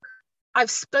I've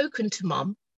spoken to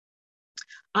Mum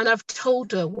and I've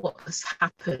told her what has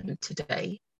happened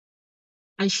today.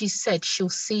 And she said she'll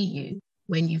see you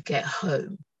when you get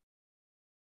home.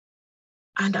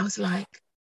 And I was like,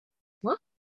 what?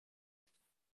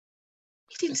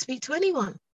 He didn't speak to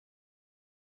anyone.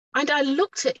 And I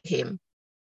looked at him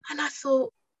and I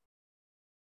thought,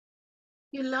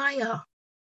 you liar.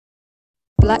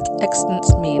 Black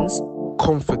excellence means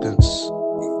confidence,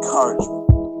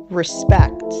 encouragement,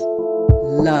 respect,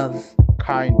 love,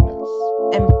 kindness,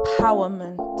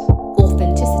 empowerment,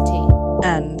 authenticity,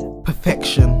 and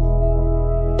perfection.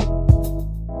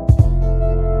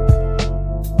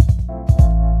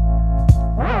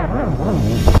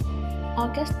 Our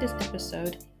guest this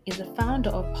episode is the founder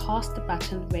of Pass the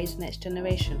Baton, Raise the Next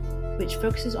Generation, which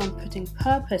focuses on putting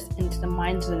purpose into the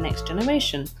minds of the next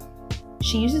generation.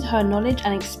 She uses her knowledge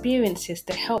and experiences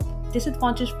to help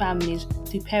disadvantaged families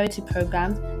through parity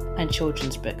programs and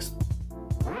children's books.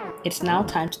 It's now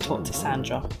time to talk to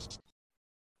Sandra.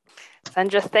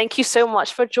 Sandra, thank you so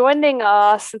much for joining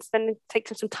us and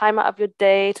taking some time out of your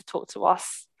day to talk to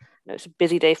us. I know it's a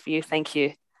busy day for you. Thank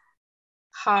you.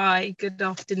 Hi, good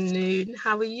afternoon.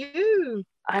 How are you?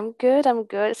 I'm good.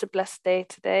 It's a blessed day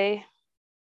today.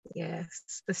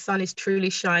 Yes, the sun is truly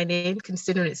shining,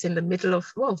 considering it's in the middle of,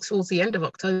 towards the end of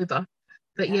October.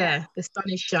 But yeah, the sun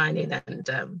is shining, and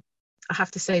I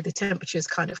have to say the temperature is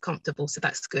kind of comfortable, so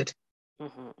that's good.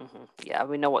 Yeah,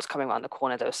 we know what's coming around the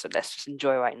corner though, so let's just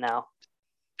enjoy right now.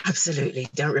 Absolutely,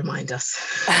 don't remind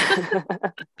us.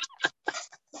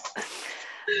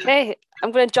 Okay,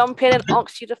 I'm going to jump in and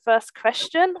ask you the first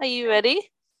question. Are you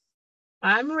ready?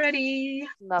 I'm ready.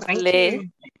 Lovely. Thank you.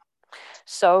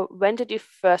 So when did you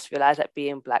first realize that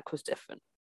being Black was different?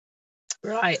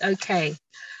 Right, okay.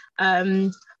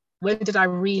 When did I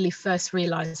really first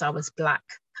realize I was Black?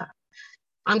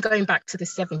 I'm going back to the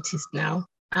 70s now.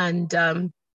 And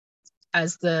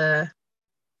as the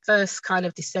first kind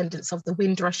of descendants of the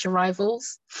Windrush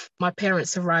arrivals, my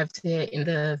parents arrived here in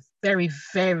the very,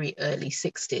 very early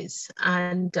 60s.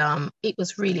 And it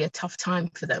was really a tough time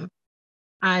for them.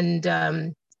 And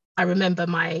I remember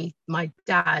my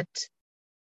dad,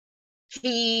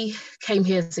 he came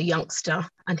here as a youngster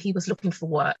and he was looking for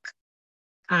work.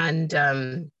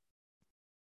 And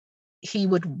he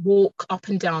would walk up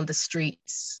and down the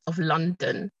streets of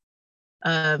London,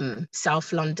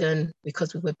 South London,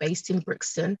 because we were based in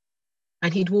Brixton.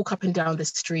 And he'd walk up and down the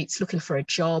streets looking for a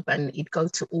job, and he'd go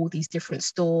to all these different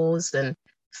stores and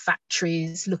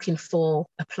factories looking for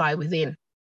apply within.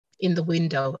 In the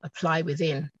window, apply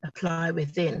within.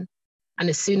 And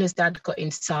as soon as Dad got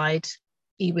inside,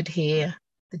 he would hear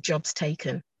the job's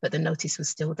taken, but the notice was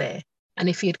still there. And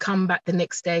if he had come back the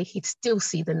next day, he'd still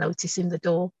see the notice in the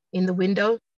door, in the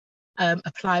window,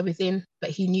 apply within,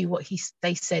 but he knew what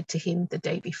they said to him the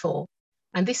day before.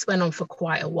 And this went on for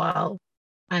quite a while.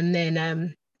 And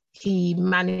then he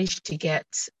managed to get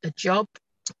a job,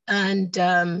 and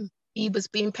he was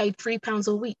being paid £3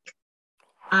 a week.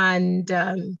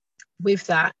 And with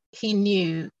that, he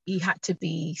knew he had to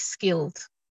be skilled.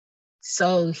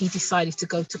 So he decided to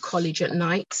go to college at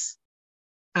night,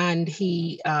 and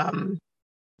he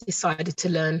decided to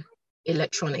learn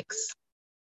electronics.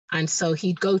 And so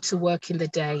he'd go to work in the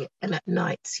day, and at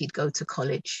night he'd go to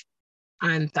college.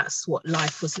 And that's what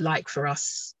life was like for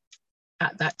us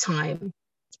at that time.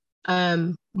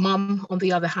 Mum, on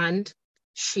the other hand,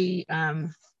 she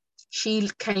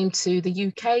came to the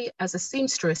UK as a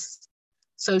seamstress.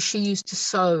 So she used to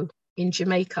sew in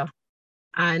Jamaica.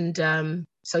 And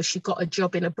so she got a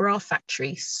job in a bra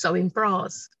factory, sewing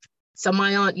bras. So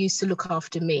my aunt used to look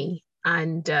after me,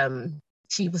 and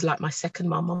she was like my second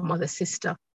mum, my mother's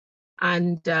sister.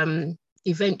 And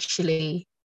eventually,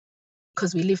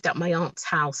 because we lived at my aunt's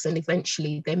house, and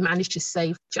eventually they managed to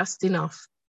save just enough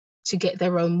to get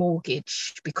their own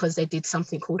mortgage, because they did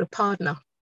something called a partner.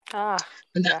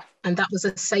 And that was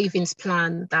a savings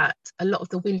plan that a lot of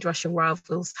the Windrush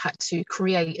arrivals had to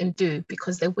create and do,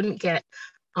 because they wouldn't get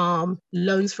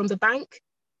loans from the bank,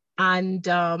 and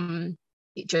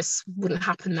it just wouldn't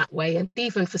happen that way. And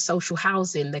even for social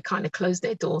housing, they kind of closed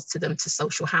their doors to them, to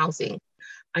social housing.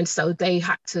 And so they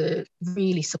had to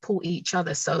really support each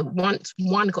other. So once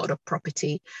one got a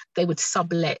property, they would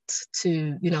sublet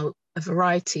to, a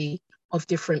variety of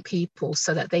different people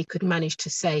so that they could manage to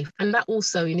save. And that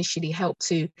also initially helped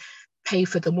to pay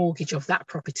for the mortgage of that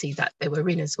property that they were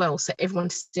in as well. So everyone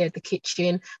shared the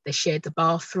kitchen, they shared the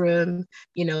bathroom,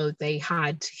 they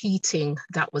had heating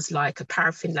that was like a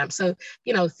paraffin lamp. So,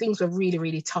 things were really,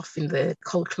 really tough in the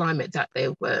cold climate that they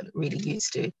weren't really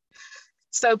used to.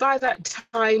 So by that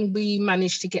time, we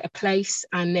managed to get a place,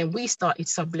 and then we started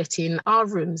subletting our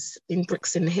rooms in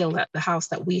Brixton Hill at the house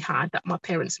that we had, that my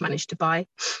parents managed to buy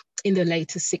in the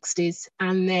later 60s.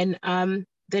 And then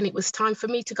it was time for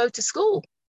me to go to school.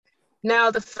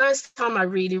 Now, the first time I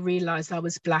really realized I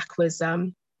was Black was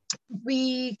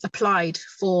we applied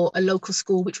for a local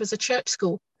school, which was a church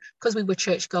school, because we were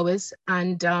churchgoers.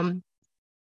 And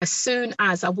as soon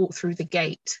as I walked through the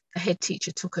gate, the head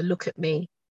teacher took a look at me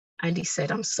and he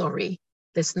said, "I'm sorry,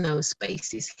 there's no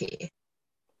spaces here."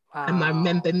 Wow. And I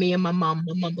remember me and my mum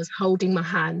was holding my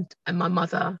hand, and my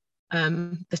mother,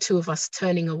 the two of us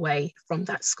turning away from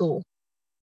that school.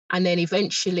 And then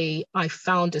eventually I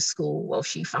found a school, well,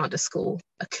 she found a school,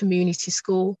 a community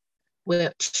school,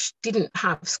 which didn't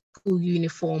have school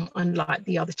uniform, unlike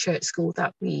the other church school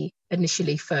that we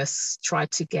initially first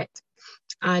tried to get.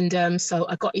 And so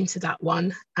I got into that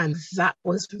one, and that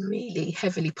was really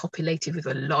heavily populated with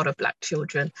a lot of Black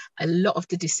children, a lot of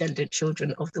the descendant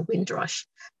children of the Windrush.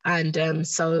 And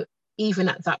so even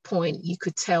at that point, you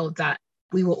could tell that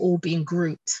we were all being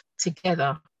grouped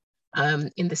together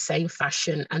in the same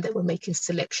fashion, and they were making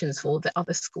selections for the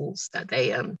other schools that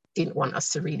they didn't want us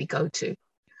to really go to.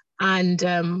 And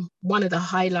one of the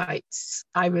highlights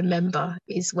I remember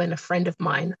is when a friend of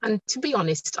mine, and to be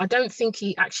honest, I don't think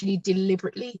he actually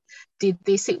deliberately did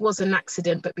this. It was an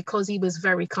accident, but because he was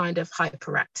very kind of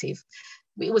hyperactive.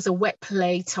 It was a wet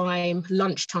play time,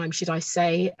 lunchtime, should I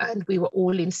say, and we were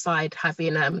all inside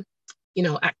having,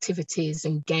 activities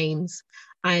and games.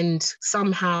 And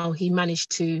somehow he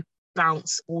managed to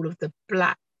bounce all of the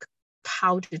black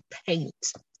powdered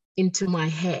paint into my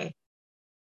hair.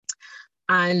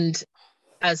 And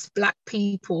as Black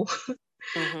people,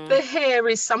 the hair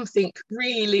is something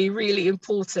really, really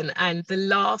important. And the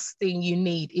last thing you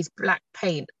need is black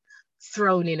paint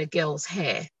thrown in a girl's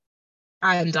hair.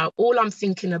 And all I'm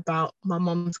thinking about, my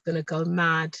mom's going to go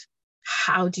mad.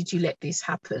 How did you let this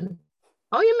happen?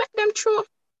 Oh, you met them throw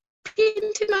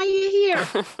paint in your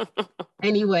hair.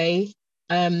 Anyway,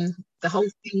 the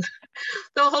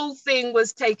whole thing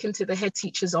was taken to the head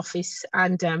teacher's office,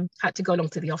 and had to go along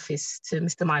to the office, to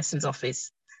Mr. Myson's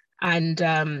office. And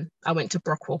I went to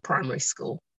Brockwell Primary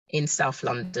School in South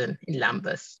London, in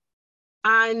Lambeth.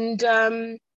 And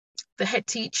the head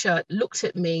teacher looked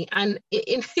at me, and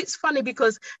it's funny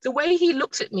because the way he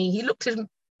looked at me, he looked at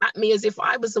me as if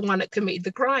I was the one that committed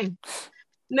the crime.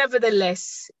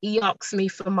 Nevertheless, he asked me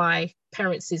for my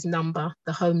parents' number,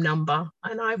 the home number,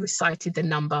 and I recited the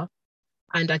number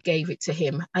and I gave it to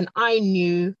him. And I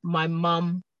knew my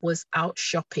mum was out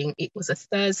shopping. It was a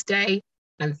Thursday,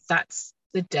 and that's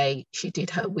the day she did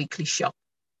her weekly shop.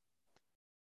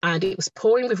 And it was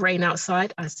pouring with rain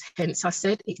outside, hence I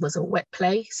said it was a wet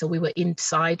play. So we were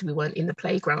inside, we weren't in the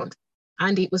playground,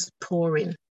 and it was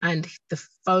pouring. And the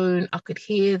phone, I could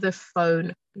hear the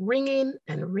phone ringing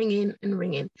and ringing and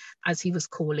ringing as he was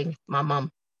calling my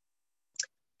mum.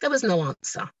 There was no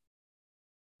answer.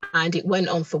 And it went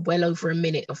on for well over a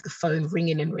minute of the phone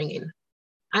ringing and ringing.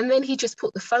 And then he just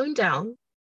put the phone down,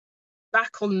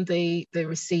 back on the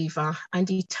receiver, and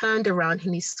he turned around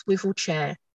in his swivel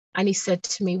chair and he said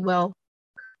to me, "Well,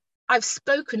 I've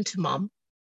spoken to Mum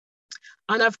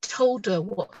and I've told her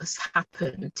what has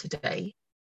happened today.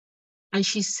 And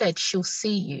she said she'll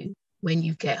see you when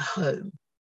you get home."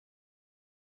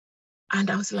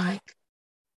 And I was like,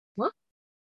 what?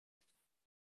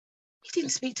 He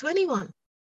didn't speak to anyone.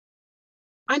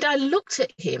 And I looked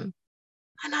at him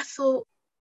and I thought,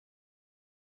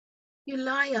 you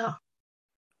liar.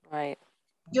 Right.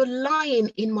 You're lying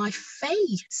in my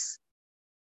face.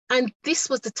 And this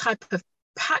was the type of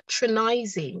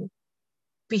patronizing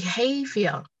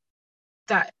behavior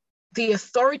that the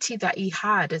authority that he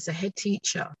had as a head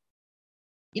teacher,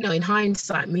 in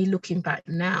hindsight, me looking back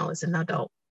now as an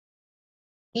adult,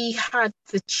 he had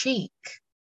the cheek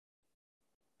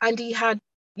and he had,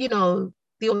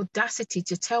 the audacity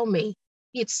to tell me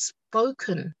he had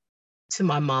spoken to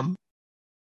my mum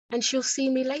and she'll see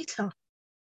me later.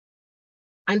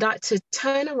 And I had to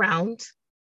turn around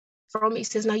from, he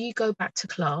says, "Now you go back to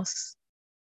class."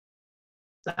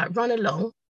 So I run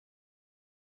along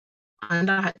and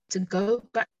I had to go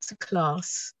back to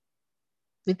class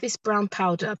with this black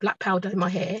powder in my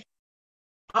hair,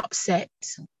 upset.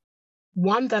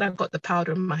 One, that I got the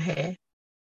powder in my hair.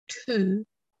 Two,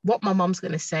 what my mum's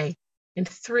going to say. And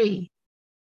three,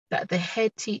 that the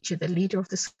head teacher, the leader of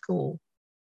the school,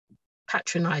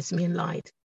 patronized me and lied.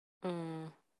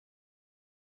 A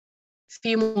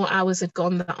few more hours had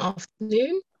gone that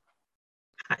afternoon.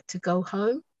 Had to go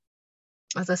home.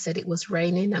 As I said, it was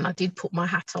raining and I did put my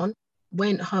hat on.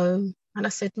 Went home and I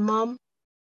said, "Mum,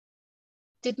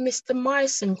 did Mr.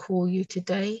 Myson call you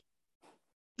today?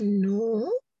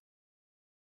 No.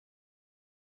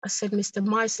 I said, Mr.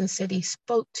 Myson said he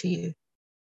spoke to you.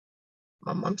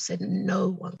 My mum said, no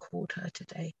one called her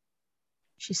today.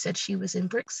 She said she was in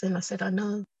Brixton. I said, I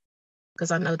know, because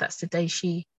I know that's the day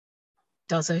she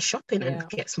does her shopping and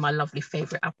gets my lovely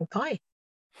favorite apple pie.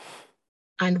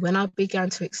 And when I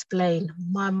began to explain,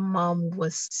 my mum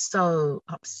was so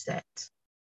upset.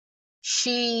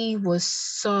 She was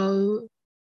so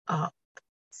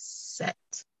upset.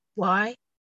 Why?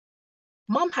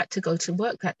 Mum had to go to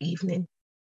work that evening.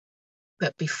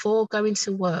 But before going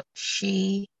to work,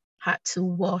 she had to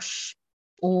wash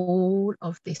all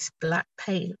of this black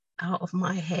paint out of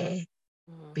my hair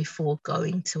before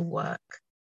going to work.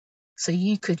 So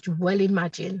you could well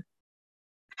imagine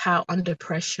how under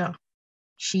pressure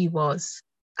she was.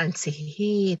 And to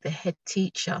hear the head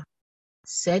teacher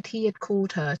said he had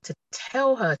called her to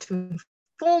tell her, to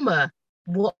inform her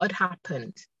what had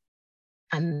happened.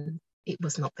 And it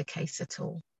was not the case at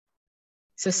all.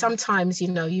 So sometimes,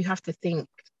 you have to think,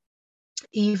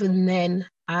 even then,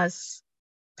 as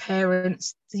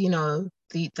parents, the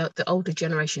older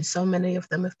generation, so many of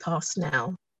them have passed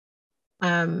now,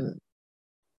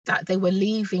 that they were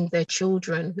leaving their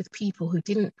children with people who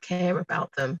didn't care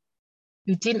about them,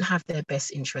 who didn't have their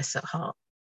best interests at heart.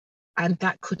 And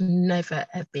that could never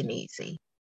have been easy.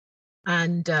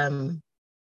 And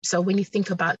so when you think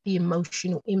about the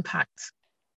emotional impact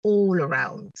all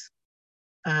around,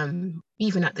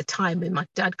 even at the time with my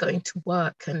dad going to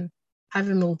work and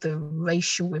having all the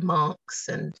racial remarks,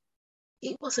 and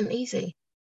it wasn't easy.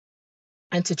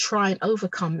 And to try and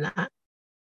overcome that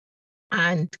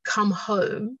and come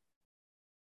home,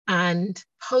 and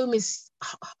home is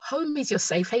your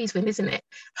safe haven, isn't it?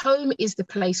 Home is the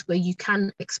place where you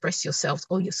can express yourself,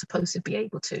 or you're supposed to be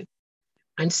able to.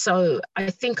 And so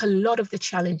I think a lot of the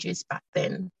challenges back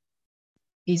then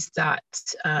is that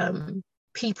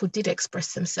people did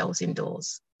express themselves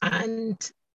indoors, and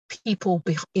people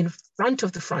in front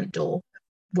of the front door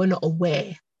were not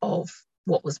aware of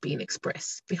what was being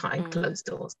expressed behind closed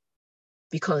doors,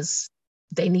 because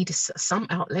they needed some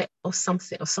outlet or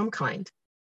something of some kind.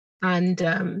 And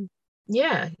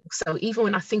so even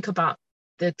when I think about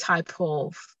the type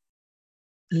of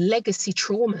legacy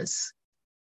traumas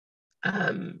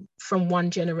from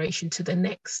one generation to the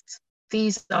next,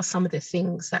 these are some of the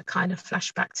things that kind of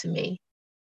flash back to me: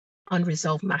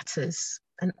 unresolved matters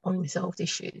and unresolved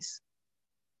issues.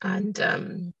 And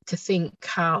to think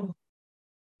how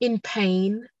in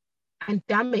pain and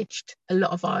damaged a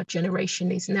lot of our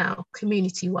generation is now,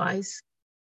 community-wise.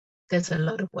 There's a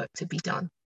lot of work to be done.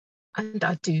 And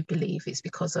I do believe it's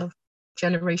because of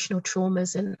generational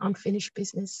traumas and unfinished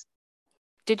business.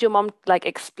 Did your mom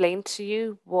explain to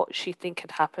you what she think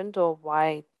had happened, or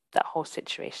why that whole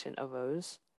situation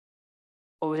arose?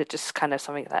 Or was it just kind of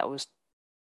something that was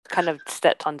kind of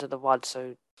stepped under the rug,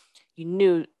 so you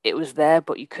knew it was there,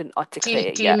 but you couldn't articulate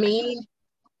it yet? Do you mean?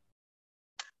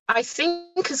 I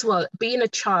think as well, being a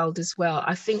child as well,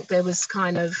 I think there was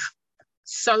kind of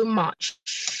so much,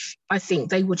 I think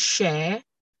they would share.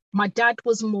 My dad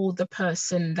was more the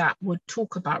person that would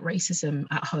talk about racism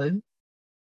at home.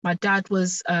 My dad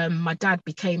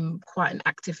became quite an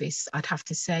activist, I'd have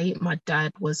to say. My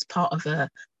dad was part of a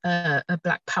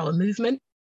Black Power movement.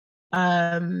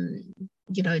 In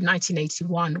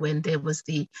 1981, when there was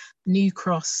the New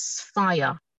Cross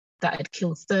fire that had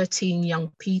killed 13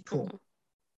 young people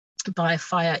by a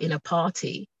fire in a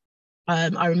party.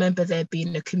 I remember there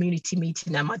being a community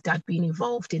meeting and my dad being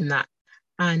involved in that.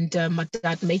 And my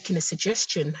dad making a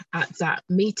suggestion at that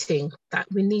meeting that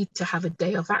we need to have a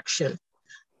day of action.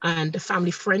 And a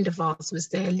family friend of ours was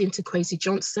there, Linton Kwesi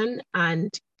Johnson,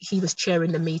 and he was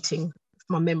chairing the meeting, if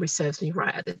my memory serves me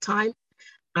right at the time.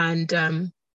 And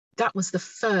that was the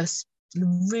first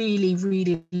really,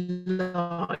 really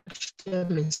large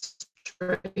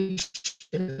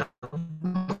demonstration of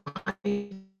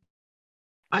mine.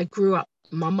 I grew up,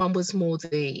 my mum was more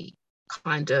the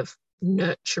kind of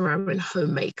nurturer and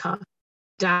homemaker.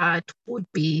 Dad would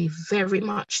be very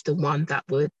much the one that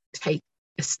would take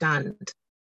a stand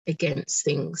against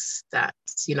things that,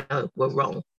 were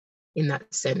wrong in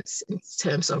that sense, in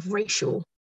terms of racial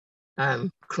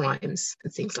crimes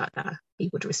and things like that. He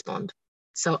would respond.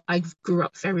 So I grew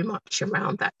up very much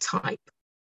around that type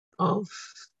of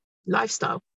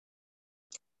lifestyle.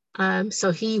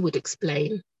 So he would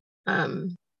explain.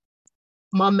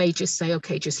 Mum may just say,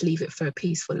 okay, just leave it for a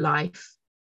peaceful life.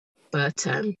 But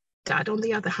Dad, on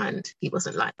the other hand, he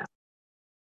wasn't like that.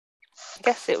 I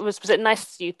guess was it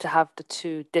nice to you to have the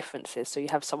two differences? So you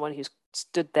have someone who's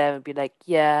stood there and be like,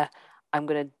 yeah, I'm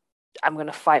going to I'm going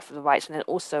to fight for the rights. And then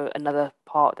also another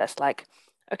part that's like,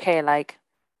 okay, like,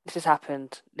 this has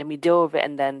happened. Let me deal with it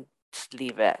and then just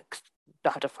leave it. 'Cause you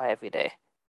don't have to fight every day.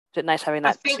 Is it nice having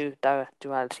I that think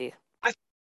duality?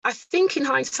 I think in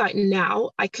hindsight now,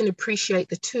 I can appreciate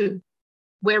the two.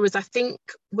 Whereas I think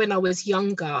when I was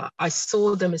younger, I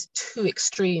saw them as two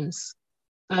extremes.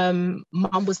 Mum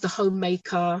was the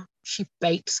homemaker. She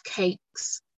baked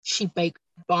cakes. She baked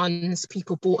buns.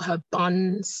 People bought her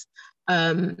buns.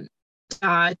 Dad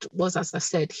was, as I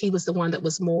said, he was the one that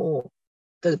was more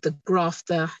the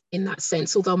grafter in that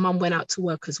sense. Although Mum went out to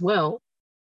work as well.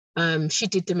 She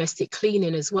did domestic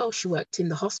cleaning as well. She worked in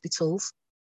the hospitals.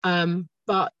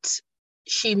 But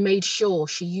she made sure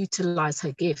she utilized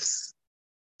her gifts.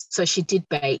 So she did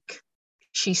bake.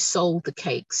 She sold the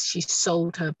cakes. She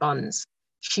sold her buns.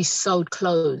 She sold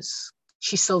clothes.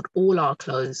 She sold all our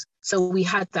clothes. So we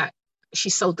had that. She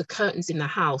sold the curtains in the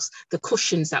house, the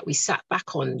cushions that we sat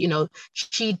back on. You know,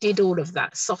 she did all of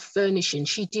that. Soft furnishing.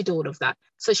 She did all of that.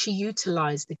 So she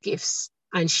utilized the gifts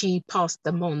and she passed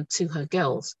them on to her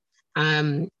girls.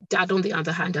 Dad, on the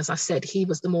other hand, as I said, he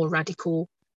was the more radical,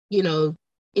 you know,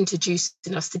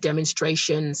 introducing us to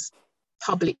demonstrations,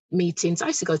 public meetings. I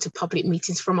used to go to public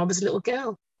meetings from I was a little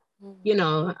girl, you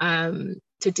know,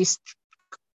 to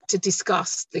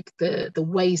discuss the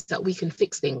ways that we can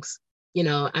fix things, you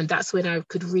know, and that's when I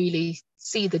could really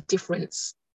see the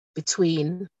difference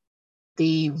between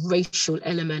the racial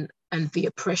element and the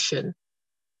oppression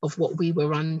of what we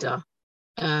were under,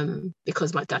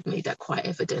 because my dad made that quite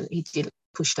evident. He didn't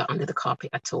push that under the carpet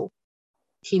at all.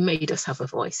 He made us have a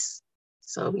voice.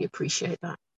 So we appreciate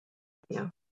that. Yeah.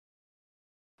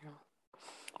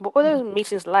 What were those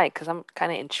meetings like? Because I'm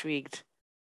kind of intrigued.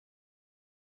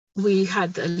 We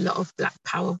had a lot of Black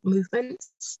Power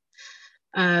movements,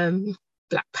 Black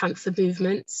Panther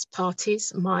movements,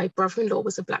 parties. My brother-in-law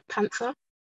was a Black Panther.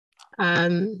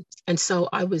 And so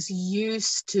I was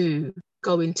used to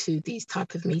going to these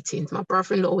type of meetings. My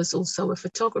brother-in-law was also a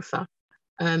photographer.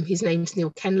 His name's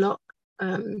Neil Kenlock.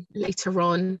 Later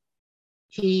on,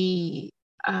 he,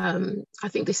 I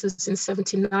think this was in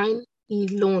 79, he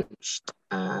launched,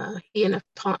 he and a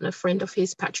partner friend of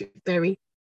his, Patrick Berry,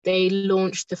 they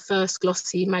launched the first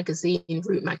glossy magazine,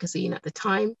 Root magazine at the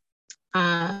time.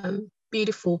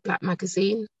 Beautiful Black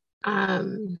magazine.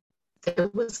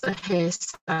 There was a hair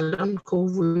salon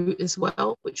called Root as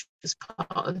well, which was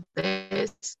part of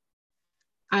theirs.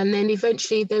 And then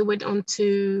eventually they went on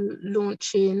to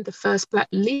launching the first Black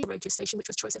legal registration, which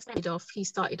was Choice of Fame. He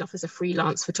started off as a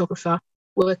freelance photographer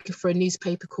working for a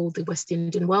newspaper called the West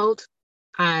Indian World.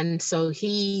 And so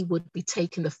he would be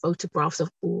taking the photographs of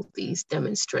all these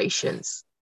demonstrations.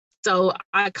 So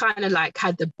I kind of like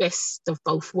had the best of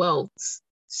both worlds.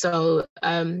 So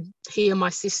he and my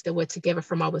sister were together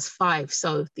from I was 5.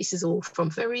 So this is all from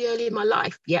very early in my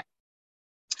life. Yeah,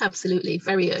 absolutely,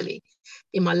 very early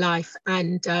in my life.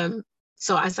 And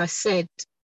so as I said,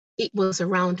 it was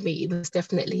around me. It was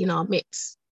definitely in our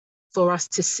midst for us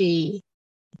to see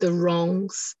the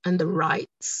wrongs and the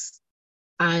rights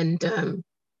and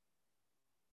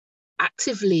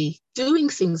actively doing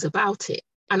things about it.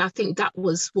 And I think that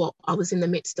was what I was in the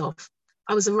midst of.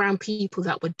 I was around people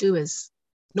that were doers,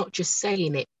 not just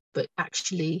saying it, but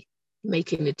actually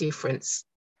making a difference.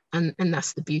 And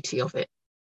that's the beauty of it.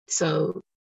 So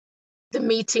the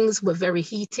meetings were very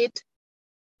heated.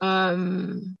 I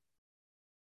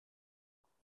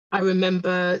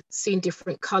remember seeing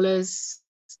different colors,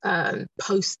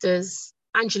 posters.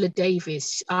 Angela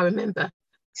Davis, I remember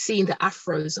seeing the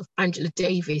afros of Angela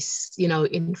Davis, you know,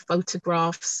 in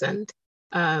photographs and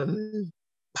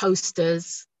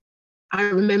posters. I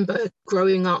remember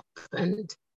growing up and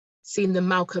seeing the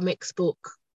Malcolm X book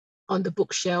on the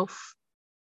bookshelf.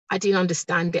 I didn't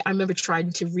understand it. I remember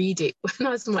trying to read it when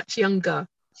I was much younger,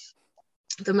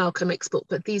 the Malcolm X book,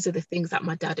 but these are the things that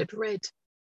my dad had read.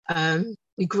 I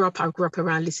grew up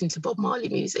around listening to Bob Marley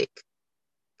music.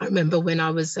 I remember when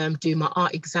I was doing my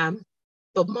art exam,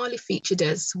 Bob Marley featured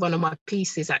as one of my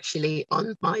pieces actually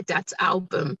on my dad's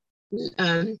album.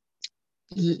 Was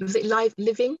it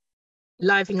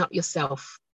Living Up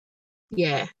Yourself?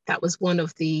 Yeah, that was one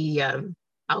of the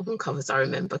album covers I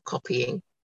remember copying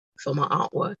for my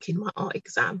artwork in my art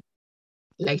exam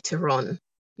later on.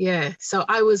 Yeah, so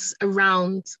I was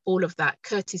around all of that.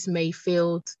 Curtis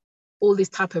Mayfield, all this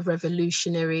type of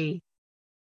revolutionary,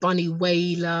 Bunny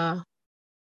Wailer.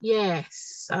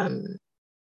 Yes,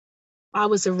 I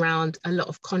was around a lot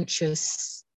of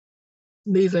conscious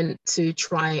movement to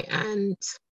try and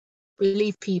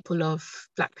relieve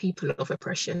Black people of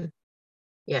oppression.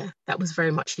 Yeah, that was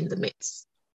very much in the midst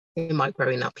in my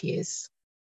growing up years.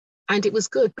 And it was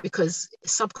good because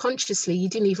subconsciously you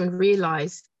didn't even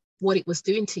realize what it was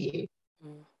doing to you.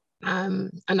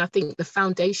 And I think the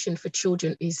foundation for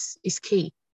children is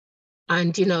key.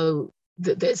 And, you know,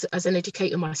 there's, as an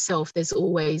educator myself, there's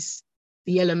always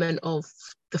the element of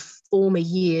the former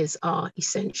years are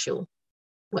essential.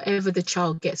 Whatever the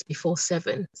child gets before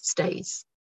 7 stays.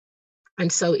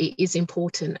 And so it is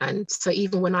important. And so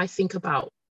even when I think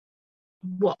about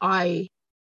what I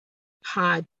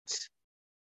had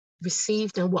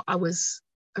received and what I was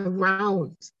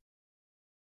around,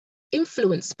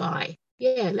 influenced by,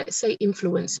 let's say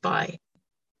influenced by,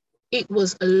 it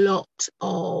was a lot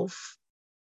of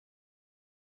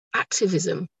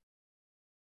activism,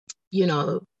 you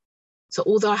know. So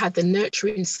although I had the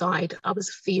nurturing side, I'm a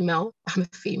female.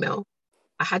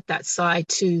 I had that side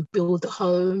to build the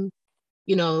home.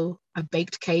 You know, I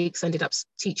baked cakes, ended up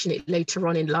teaching it later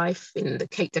on in life in the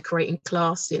cake decorating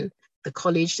class in the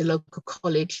college, the local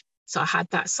college. So I had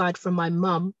that side from my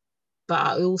mum, but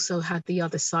I also had the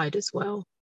other side as well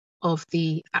of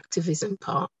the activism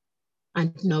part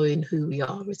and knowing who we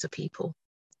are as a people.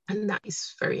 And that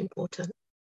is very important.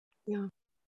 Yeah.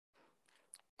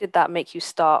 Did that make you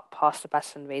start Pass the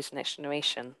Baton, Raise the Next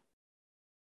Generation?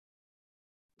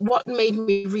 What made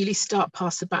me really start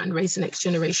Pass the Baton, Raise the Next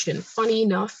Generation? Funny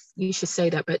enough, you should say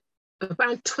that, but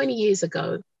around 20 years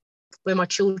ago, when my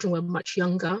children were much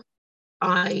younger,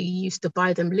 I used to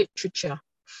buy them literature,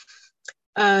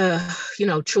 you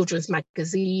know, children's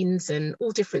magazines and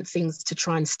all different things to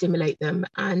try and stimulate them.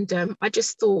 And I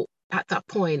just thought at that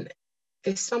point,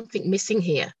 there's something missing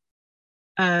here.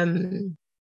 They're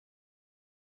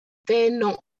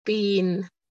not being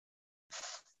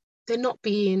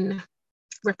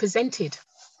represented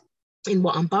in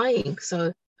what I'm buying.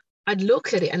 So I'd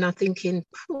look at it and I'm thinking,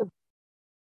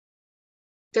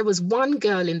 there was one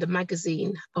girl in the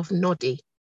magazine of Noddy,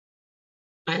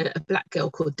 and a black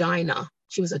girl called Dinah.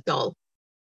 She was a doll.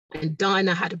 And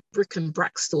Dinah had a brick and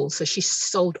brack stall. So she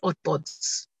sold odd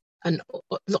bods and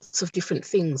lots of different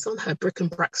things on her brick and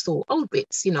brack stall, old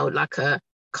bits, you know, like a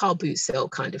car boot sale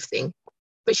kind of thing.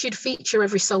 But she'd feature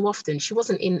every so often. She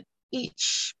wasn't in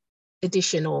each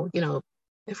edition or, you know,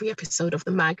 every episode of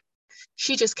the mag.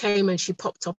 She just came and she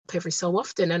popped up every so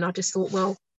often. And I just thought,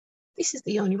 well, this is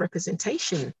the only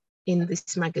representation in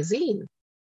this magazine.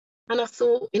 And I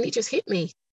thought, and it just hit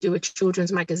me, do a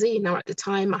children's magazine. Now, at the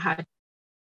time, I had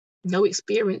no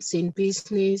experience in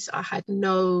business. I had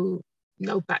no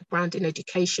background in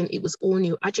education. It was all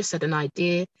new. I just had an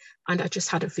idea and I just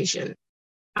had a vision.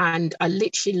 And I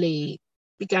literally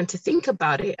began to think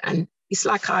about it. And it's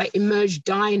like I emerged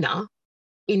Dinah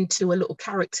into a little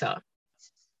character.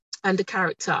 And the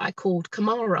character I called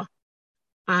Kamara.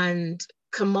 And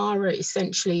Kamara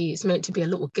essentially is meant to be a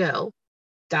little girl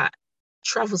that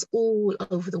travels all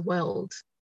over the world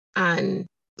and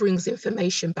brings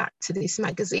information back to this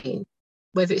magazine,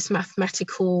 whether it's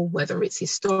mathematical, whether it's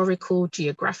historical,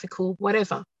 geographical,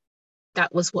 whatever.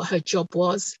 That was what her job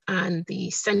was. And the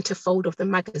centerfold of the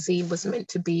magazine was meant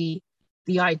to be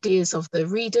the ideas of the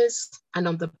readers. And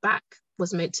on the back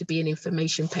was meant to be an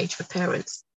information page for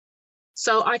parents.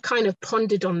 So I kind of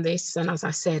pondered on this. And as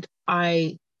I said,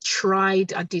 I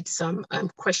did some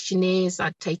questionnaires.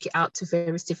 I'd take it out to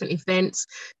various different events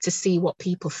to see what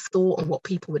people thought and what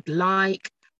people would like.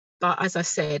 But as I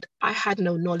said, I had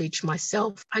no knowledge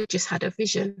myself. I just had a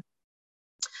vision.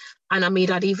 And I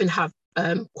mean, I'd even have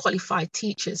qualified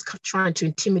teachers trying to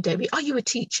intimidate me. Are you a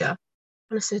teacher?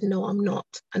 And I said, no, I'm not.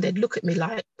 And they'd look at me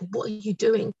like, what are you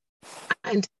doing?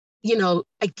 And, you know,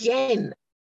 again,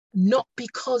 not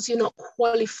because you're not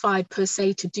qualified per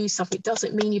se to do something, it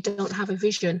doesn't mean you don't have a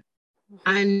vision.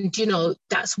 And, you know,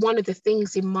 that's one of the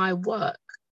things in my work.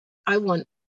 I want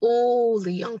all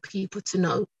the young people to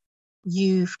know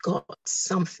you've got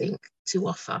something to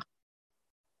offer.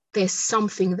 There's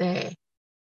something there.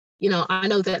 You know, I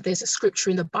know that there's a scripture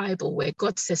in the Bible where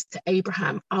God says to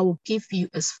Abraham, I will give you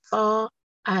as far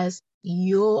as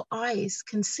your eyes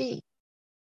can see.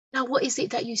 Now, what is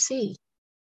it that you see?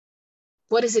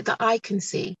 What is it that I can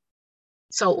see?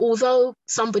 So although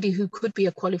somebody who could be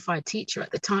a qualified teacher at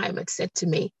the time had said to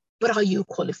me, but are you a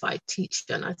qualified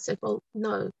teacher? And I said, well,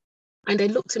 no. And they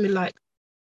looked at me like,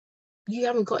 you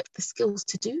haven't got the skills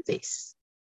to do this.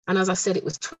 And as I said, it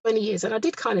was 20 years. And I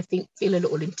did kind of feel a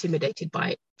little intimidated by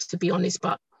it, to be honest,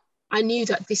 but I knew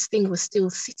that this thing was still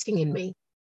sitting in me.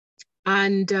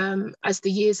 And as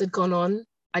the years had gone on,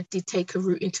 I did take a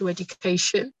route into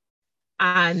education.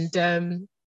 And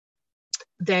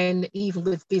then even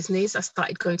with business, I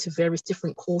started going to various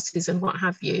different courses and what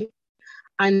have you.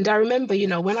 And I remember, you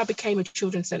know, when I became a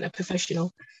children's centre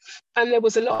professional, and there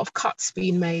was a lot of cuts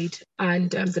being made,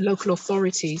 and the local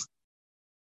authorities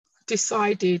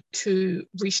decided to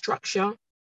restructure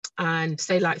and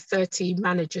say like 30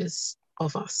 managers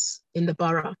of us in the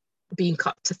borough being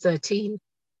cut to 13.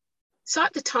 So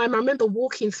at the time, I remember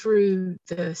walking through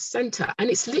the centre, and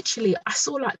it's literally, I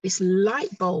saw like this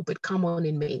light bulb had come on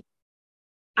in me.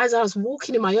 As I was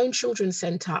walking in my own children's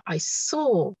centre, I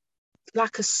saw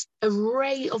like a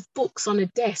array of books on a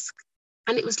desk,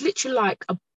 and it was literally like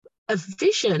a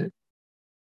vision.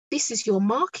 This is your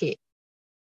market.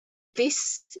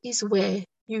 This is where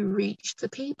you reach the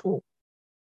people.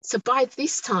 So by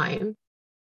this time,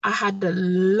 I had a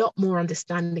lot more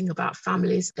understanding about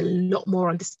families, a lot more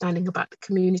understanding about the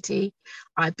community.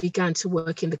 I began to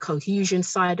work in the cohesion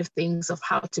side of things, of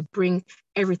how to bring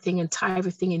everything and tie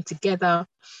everything in together.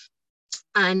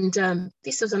 And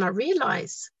this was when I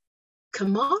realized,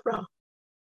 Kamara,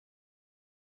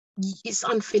 it's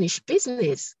unfinished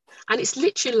business. And it's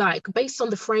literally like, based on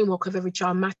the framework of Every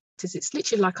Child Matters, it's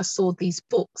literally like I saw these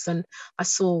books and I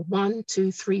saw 1,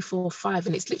 2, 3, 4, 5.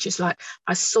 And it's literally just like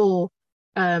I saw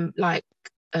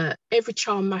Every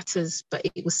Child Matters, but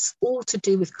it was all to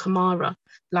do with Kamara.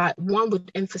 Like, one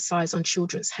would emphasize on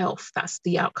children's health. That's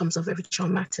the outcomes of Every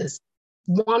Child Matters.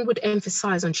 One would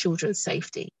emphasize on children's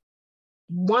safety.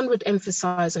 One would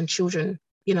emphasize on children,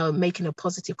 making a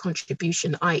positive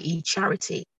contribution, i.e.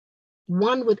 charity.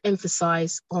 One would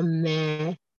emphasize on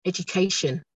their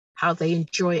education, how they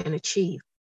enjoy and achieve.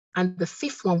 And the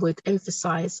fifth one would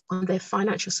emphasize on their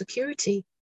financial security,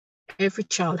 every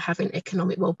child having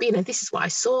economic well-being. And this is what I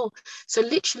saw. So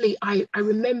literally, I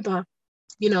remember,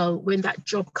 when that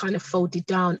job kind of folded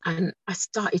down and I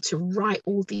started to write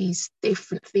all these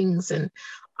different things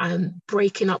and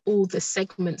breaking up all the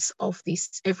segments of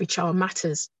this Every Child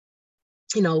Matters,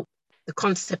 the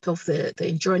concept of the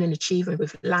enjoying and achieving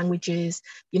with languages,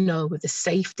 with the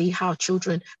safety, how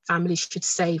children, families should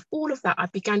save, all of that. I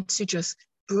began to just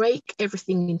break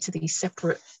everything into these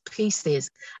separate pieces.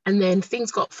 And then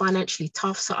things got financially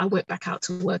tough. So I went back out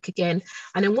to work again.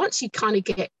 And then once you kind of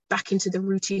get back into the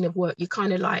routine of work, you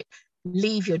kind of like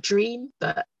leave your dream.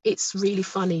 But it's really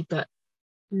funny. But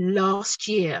last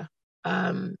year,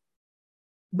 when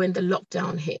the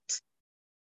lockdown hit,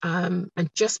 and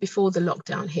just before the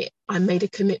lockdown hit, I made a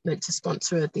commitment to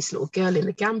sponsor this little girl in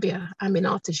the Gambia,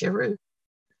 Aminata Giroux.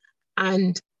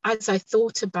 And as I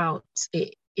thought about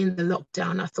it in the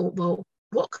lockdown, I thought, well,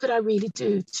 what could I really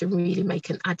do to really make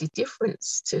an added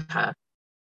difference to her?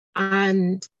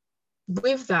 And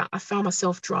with that, I found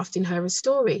myself drafting her a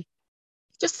story,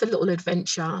 just a little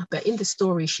adventure. But in the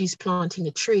story, she's planting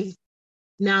a tree.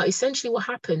 Now, essentially what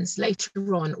happens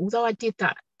later on, although I did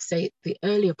that, say, the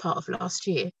earlier part of last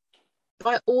year,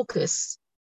 by August,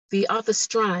 the other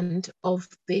strand of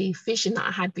the vision that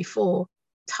I had before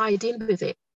tied in with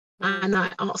it. And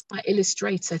I asked my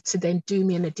illustrator to then do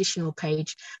me an additional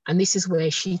page. And this is where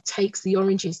she takes the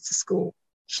oranges to school,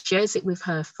 shares it with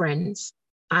her friends,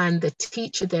 and the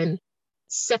teacher then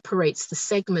separates the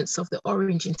segments of the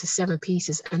orange into 7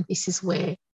 pieces. And this is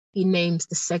where he names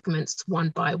the segments one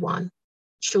by one: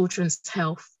 children's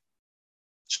health,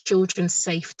 children's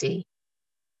safety,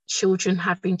 children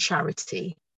having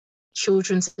charity,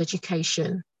 children's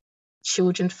education,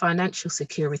 children's financial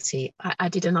security. I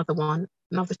added another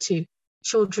 2,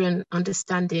 children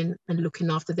understanding and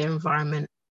looking after their environment,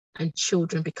 and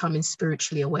children becoming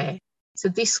spiritually aware. So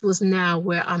this was now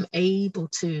where I'm able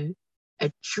to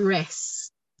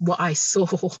address what I saw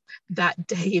that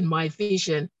day in my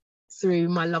vision through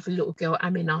my lovely little girl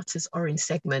Aminata's orange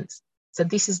segments. So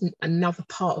this is another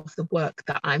part of the work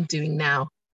that I'm doing now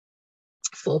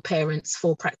for parents,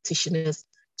 for practitioners,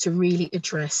 to really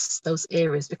address those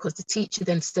areas, because the teacher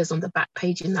then says on the back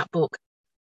page in that book,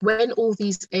 when all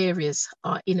these areas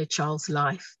are in a child's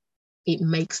life, it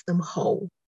makes them whole,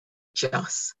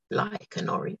 just like an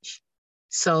orange.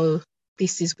 So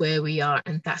this is where we are,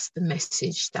 and that's the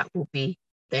message that will be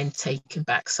then taken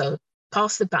back. So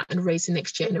pass the baton, raise the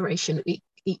next generation. It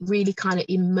really kind of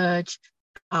emerged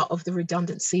out of the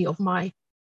redundancy of my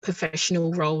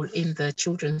professional role in the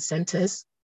children's centres,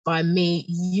 by me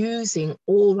using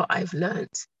all that I've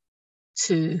learned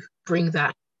to bring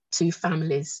that to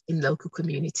families in local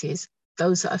communities,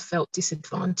 those that have felt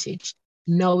disadvantaged,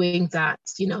 knowing that,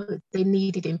 they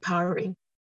needed empowering,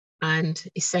 and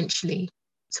essentially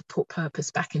to put purpose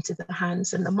back into the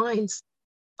hands and the minds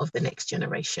of the next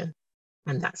generation.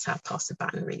 And that's how Pass the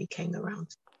Baton really came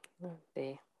around.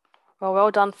 Lovely.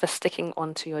 Well done for sticking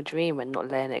onto your dream and not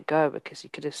letting it go, because you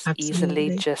could have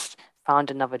easily Absolutely. just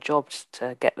found another job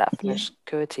to get that financial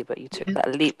security, but you took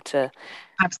that leap to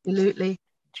Absolutely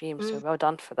dream. So well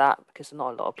done for that, because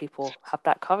not a lot of people have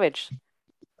that courage.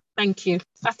 Thank you.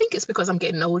 I think it's because I'm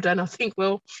getting older, and I think,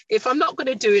 well, if I'm not going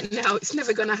to do it now, it's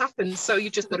never going to happen. So you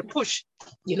just got to push,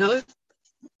 you know,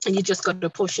 and you just got to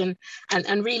push. And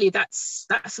really, that's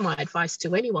my advice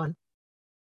to anyone.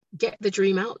 Get the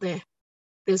dream out there.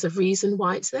 There's a reason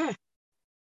why it's there.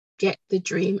 Get the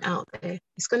dream out there.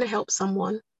 It's going to help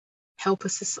someone, help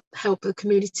us, help the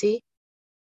community,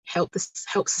 help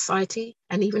society,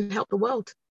 and even help the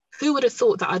world. Who would have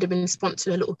thought that I'd have been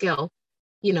sponsoring a little girl,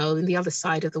 you know, in the other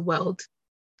side of the world,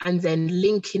 and then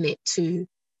linking it to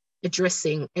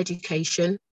addressing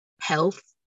education, health,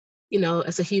 you know,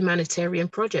 as a humanitarian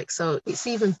project. So it's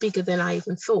even bigger than I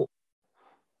even thought.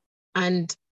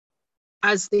 And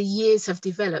as the years have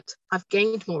developed, I've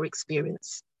gained more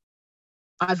experience.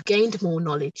 I've gained more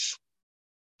knowledge.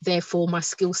 Therefore, my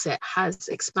skill set has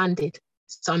expanded.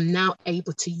 So I'm now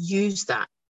able to use that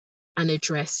and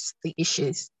address the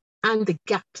issues and the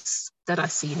gaps that I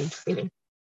see need filling.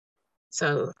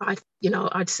 So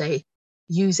I'd say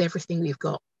use everything we've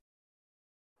got,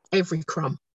 every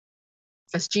crumb.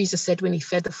 As Jesus said when he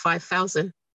fed the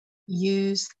 5,000,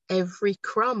 use every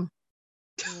crumb.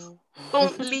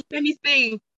 Don't leave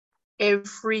anything,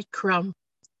 every crumb,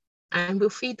 and we'll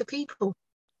feed the people.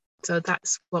 So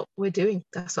that's what we're doing.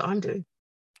 That's what I'm doing.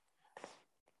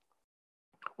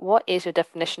 What is your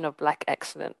definition of Black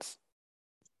excellence?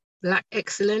 Black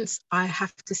excellence, I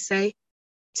have to say,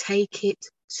 take it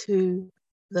to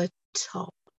the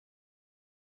top.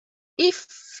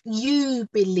 If you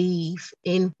believe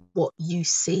in what you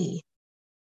see,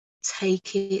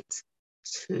 take it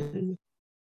to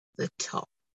the top.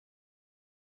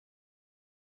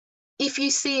 If you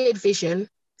see a vision,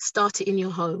 start it in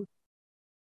your home.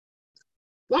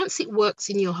 Once it works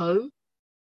in your home,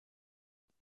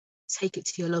 take it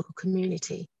to your local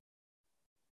community.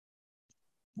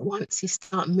 Once you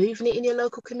start moving it in your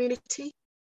local community,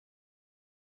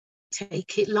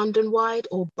 take it London-wide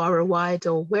or borough-wide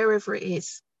or wherever it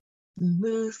is.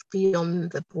 Move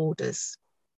beyond the borders.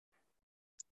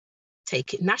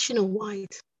 Take it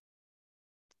national-wide.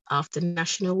 After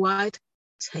national-wide,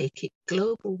 take it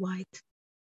global-wide.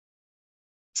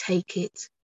 Take it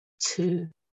to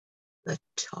the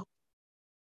top.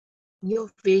 Your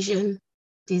vision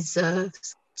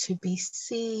deserves to be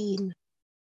seen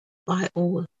by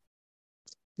all,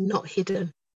 not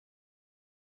hidden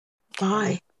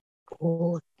by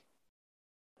all.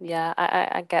 Yeah,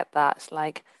 I get that. It's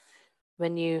like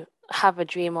when you have a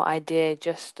dream or idea,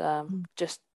 just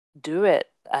do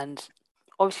it. And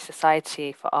obviously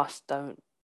society for us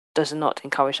does not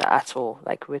encourage that at all.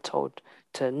 Like we're told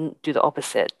to do the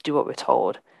opposite, do what we're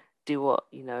told, do what,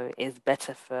 you know, is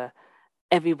better for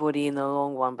everybody in the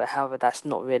long run. But however, that's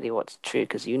not really what's true,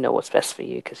 because you know what's best for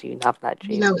you, because you have that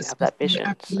dream and you have that vision.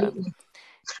 Absolutely.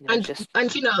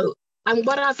 So, and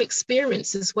what I've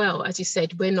experienced as well, as you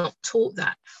said, we're not taught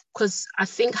that, because I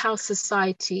think how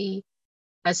society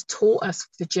has taught us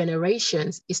for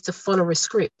generations is to follow a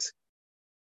script.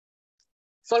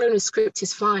 Following a script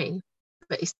is fine,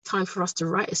 but it's time for us to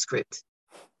write a script.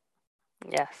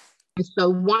 Yes. And so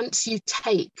once you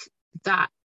take that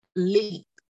leap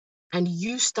and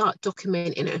you start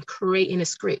documenting and creating a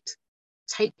script,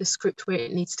 take the script where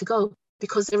it needs to go,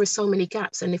 because there are so many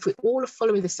gaps. And if we all are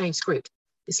following the same script,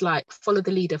 it's like follow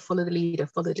the leader, follow the leader,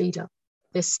 follow the leader.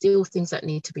 There's still things that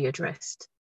need to be addressed.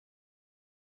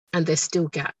 And there's still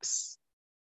gaps.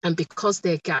 And because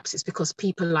there are gaps, it's because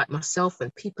people like myself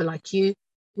and people like you,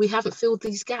 we haven't filled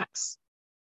these gaps.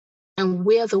 And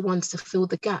we're the ones to fill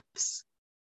the gaps.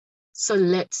 So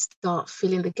let's start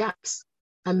filling the gaps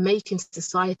and making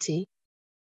society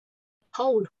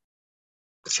whole,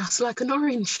 just like an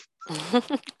orange.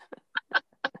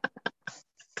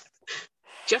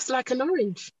 Just like an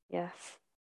orange. Yes.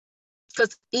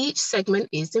 Because each segment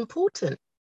is important.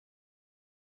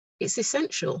 It's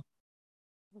essential.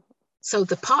 So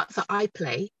the part that I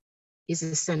play is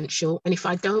essential. And if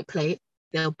I don't play it,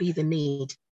 there'll be the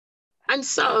need. And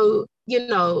so, you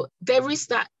know, there is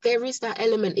that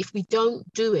element. If we don't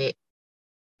do it,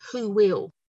 who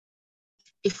will?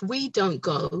 If we don't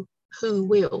go, who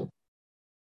will?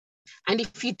 And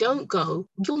if you don't go,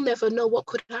 you'll never know what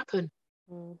could happen.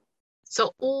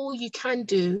 So all you can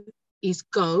do is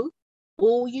go.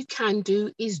 All you can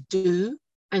do is do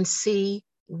and see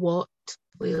what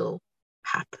will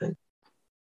happen.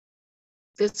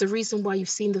 There's a reason why you've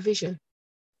seen the vision.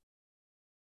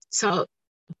 So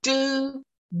do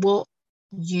what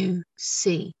you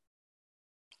see.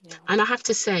 Yeah. And I have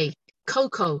to say,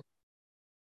 Coco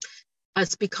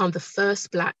has become the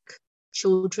first Black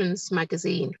children's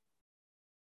magazine.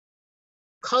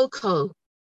 Coco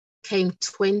came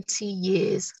 20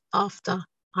 years after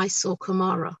I saw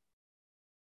Kamara.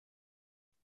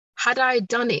 Had I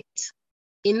done it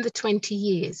in the 20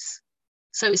 years,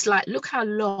 so it's like, look how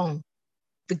long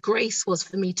the grace was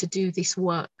for me to do this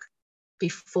work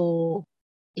before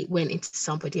it went into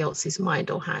somebody else's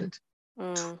mind or hand.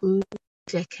 2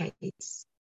 decades.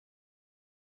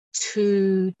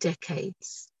 2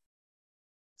 decades.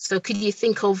 So could you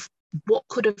think of what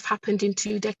could have happened in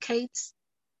 2 decades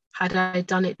had I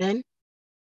done it then?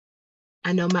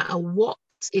 And no matter what,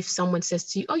 if someone says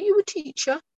to you, are you a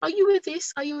teacher? Are you a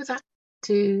this? Are you a that?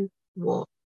 Do what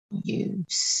you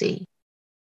see.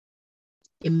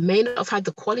 It may not have had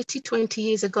the quality 20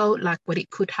 years ago, like what it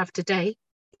could have today,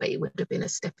 but it would have been a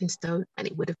stepping stone and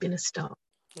it would have been a start.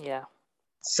 Yeah.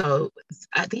 So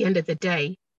at the end of the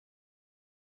day,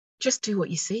 just do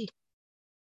what you see.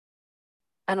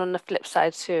 And on the flip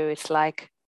side too, it's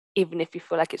like, even if you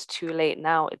feel like it's too late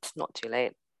now, it's not too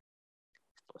late.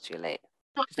 It's not too late.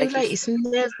 Not It's too like late. It's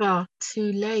never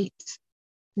too late.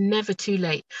 Never too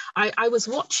late. I was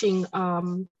watching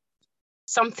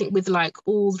something with like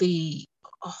all the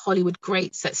Hollywood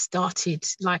greats that started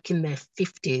like in their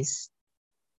 50s.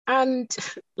 And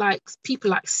like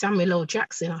people like Samuel L.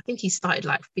 Jackson, I think he started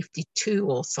like 52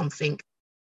 or something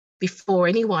before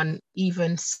anyone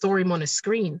even saw him on a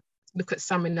screen. Look at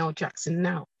Samuel L. Jackson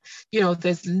now. You know,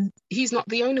 he's not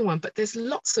the only one, but there's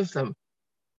lots of them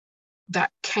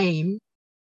that came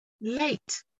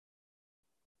late.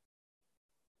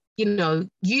 You know,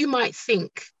 you might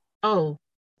think, oh,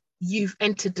 you've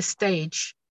entered the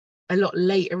stage a lot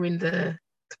later in the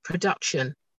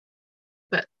production,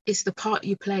 but it's the part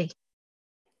you play.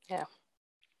 Yeah.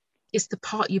 It's the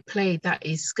part you play that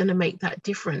is going to make that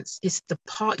difference. It's the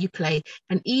part you play.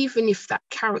 And even if that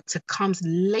character comes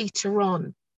later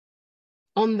on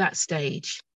that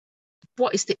stage,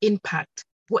 what is the impact?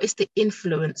 What is the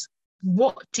influence?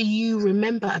 What do you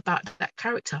remember about that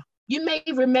character? You may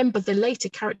remember the later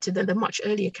character than the much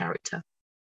earlier character,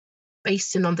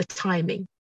 based on the timing.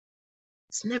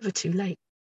 It's never too late.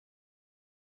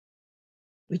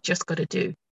 We just got to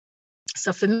do.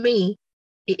 So for me,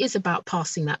 it is about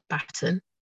passing that baton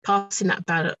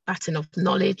of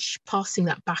knowledge, passing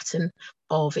that baton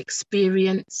of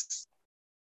experience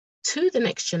to the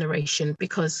next generation,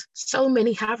 because so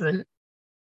many haven't.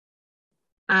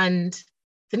 And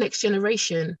the next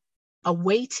generation are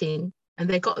waiting and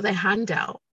they got their hand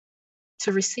out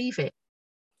to receive it.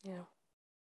 Yeah.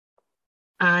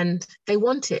 And they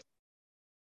want it.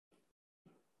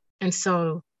 And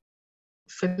so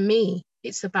for me,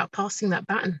 it's about passing that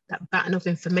baton of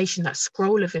information, that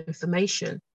scroll of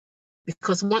information.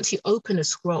 Because once you open a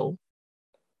scroll,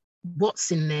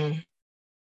 what's in there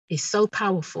is so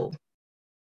powerful.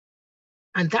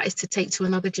 And that is to take to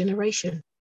another generation.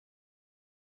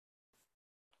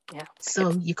 Yeah.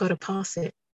 So you got to pass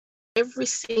it. Every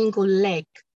single leg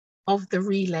of the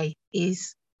relay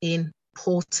is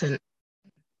important.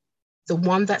 The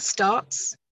one that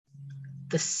starts,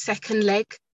 the second leg,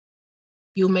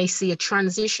 you may see a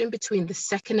transition between the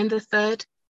second and the third,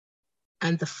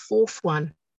 and the fourth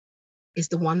one is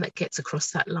the one that gets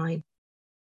across that line.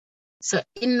 So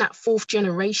in that fourth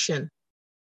generation,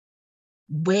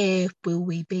 where will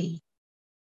we be?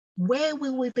 Where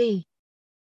will we be?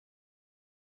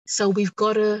 So we've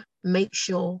got to make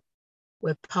sure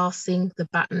we're passing the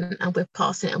baton, and we're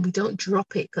passing it, and we don't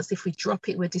drop it, because if we drop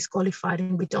it, we're disqualified,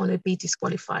 and we don't want to be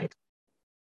disqualified,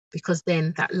 because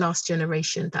then that last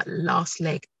generation, that last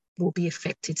leg will be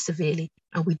affected severely.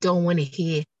 And we don't want to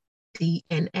hear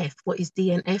DNF. What is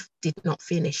DNF? Did not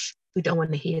finish. We don't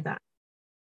want to hear that.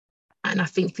 And I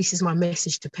think this is my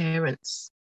message to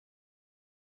parents.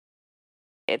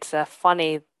 It's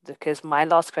funny because my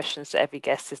last questions to every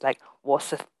guest is like,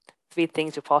 what's the 3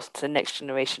 things you pass to the next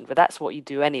generation? But that's what you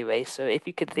do anyway. So if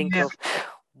you could think of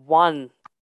one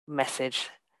message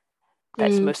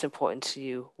that's most important to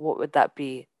you, what would that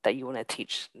be that you want to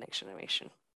teach the next generation?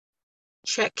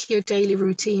 Check your daily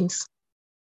routines.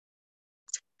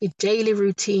 Your daily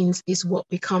routines is what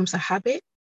becomes a habit.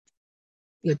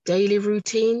 Your daily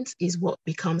routines is what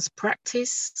becomes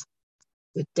practice.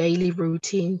 Your daily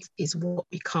routines is what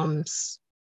becomes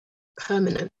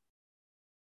permanent.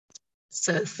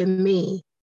 So for me,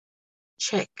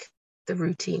 check the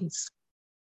routines.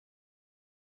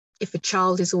 If a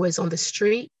child is always on the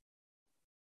street,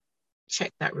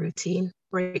 check that routine,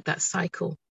 break that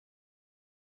cycle.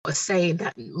 Or saying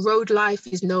that road life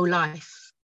is no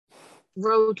life.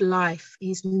 Road life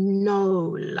is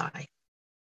no life.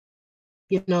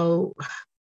 You know,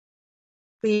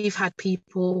 we've had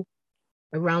people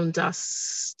around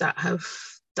us that have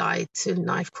died to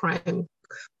knife crime,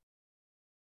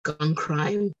 gun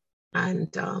crime,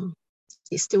 and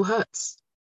it still hurts.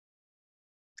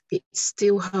 it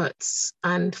still hurts.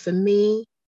 And for me,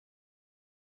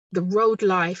 the road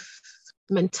life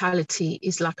mentality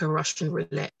is like a Russian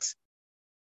roulette.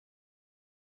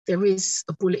 There is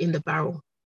a bullet in the barrel.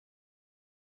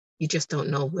 You just don't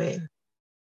know where.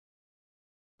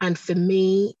 And for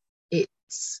me,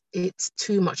 it's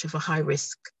too much of a high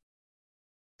risk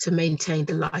to maintain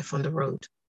the life on the road.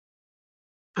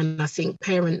 And I think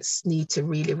parents need to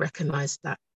really recognize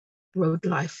that road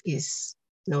life is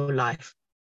no life.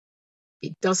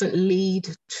 It doesn't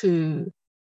lead to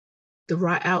the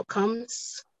right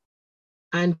outcomes.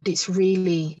 And it's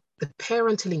really, the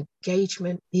parental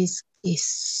engagement is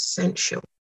essential.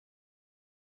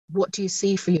 What do you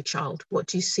see for your child? What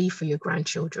do you see for your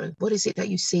grandchildren? What is it that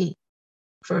you see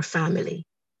for a family?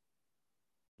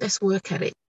 Let's work at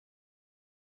it.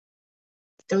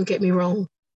 Don't get me wrong.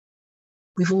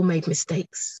 We've all made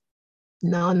mistakes.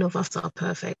 None of us are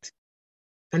perfect.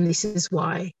 And this is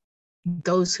why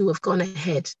those who have gone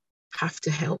ahead have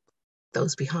to help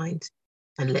those behind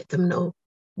and let them know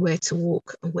where to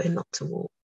walk and where not to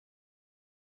walk.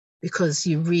 Because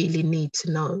you really need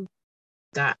to know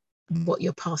that what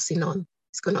you're passing on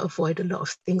is going to avoid a lot of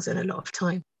things and a lot of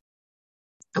time.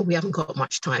 And we haven't got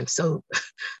much time. So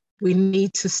we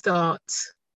need to start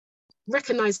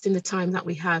recognizing the time that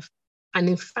we have. And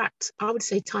in fact, I would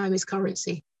say time is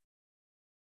currency.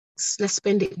 Let's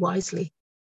spend it wisely.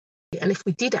 And if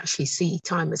we did actually see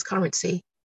time as currency,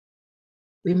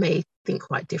 we may think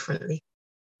quite differently.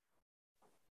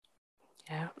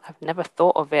 Yeah, I've never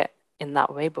thought of it in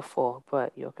that way before,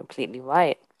 but you're completely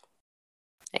right.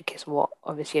 I guess what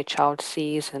obviously a child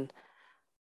sees and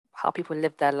how people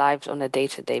live their lives on a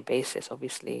day-to-day basis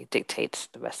obviously dictates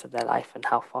the rest of their life and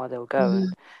how far they'll go.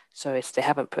 And so if they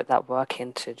haven't put that work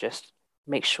in to just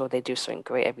make sure they do something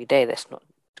great every day,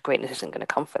 greatness isn't going to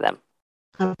come for them.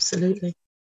 Absolutely.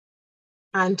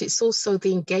 And it's also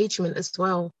the engagement as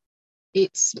well.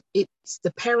 It's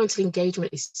the parental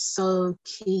engagement is so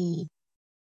key.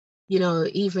 You know,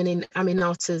 even in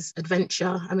Aminata's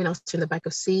adventure, Aminata in the Bag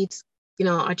of Seeds, you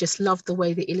know, I just love the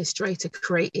way the illustrator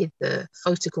created the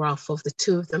photograph of the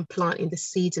two of them planting the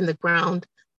seeds in the ground.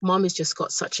 Mom has just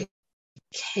got such a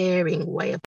caring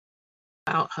way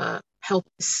about her, help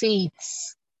the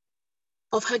seeds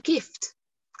of her gift,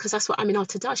 because that's what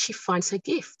Aminata does. She finds her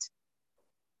gift.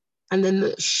 And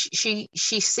then she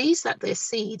sees that they're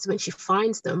seeds when she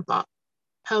finds them, but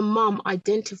her mum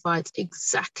identifies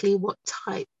exactly what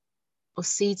type of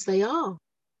seeds they are.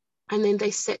 And then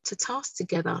they set to task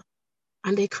together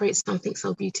and they create something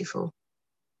so beautiful,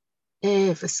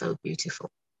 ever so beautiful.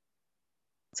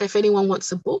 So if anyone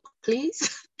wants a book,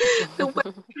 please, the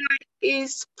website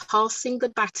is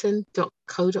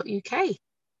passingthebaton.co.uk.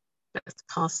 That's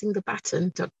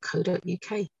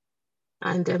passingthebaton.co.uk.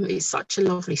 And it's such a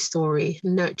lovely story,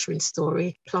 nurturing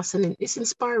story, plus it's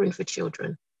inspiring for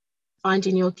children.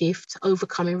 Finding your gift,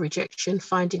 overcoming rejection,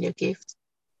 finding your gift,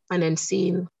 and then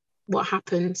seeing what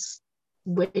happens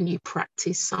when you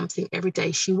practice something every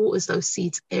day. She waters those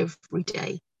seeds every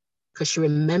day because she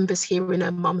remembers hearing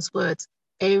her mum's words.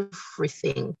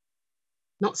 Everything,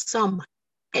 not some,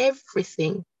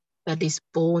 everything that is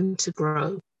born to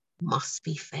grow must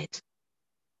be fed.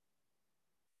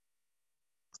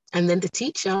 And then the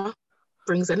teacher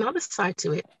brings another side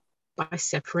to it by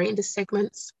separating the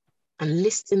segments and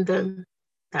listing them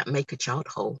that make a child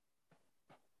whole.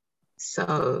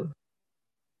 So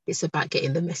it's about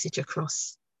getting the message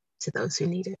across to those who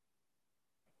need it.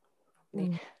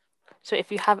 So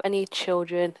if you have any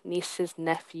children, nieces,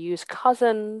 nephews,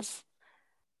 cousins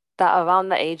that are around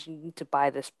that age, you need to buy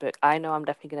this book. I know I'm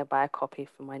definitely going to buy a copy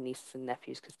for my nieces and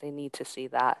nephews because they need to see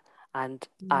that. And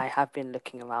I have been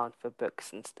looking around for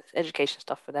books and education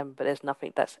stuff for them, but there's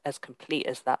nothing that's as complete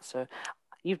as that. So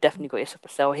you've definitely got yourself a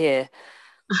sell here.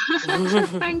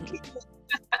 Thank you.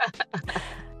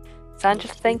 Sandra,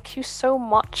 thank you so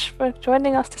much for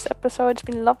joining us this episode. It's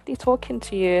been lovely talking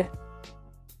to you.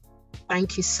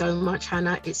 Thank you so much,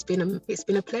 Hannah. It's been a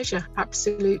pleasure,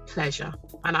 absolute pleasure.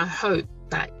 And I hope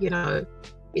that, you know,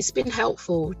 it's been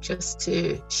helpful just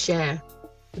to share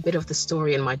a bit of the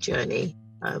story and my journey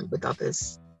with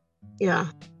others. Yeah,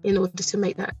 in order to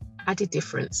make that added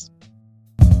difference.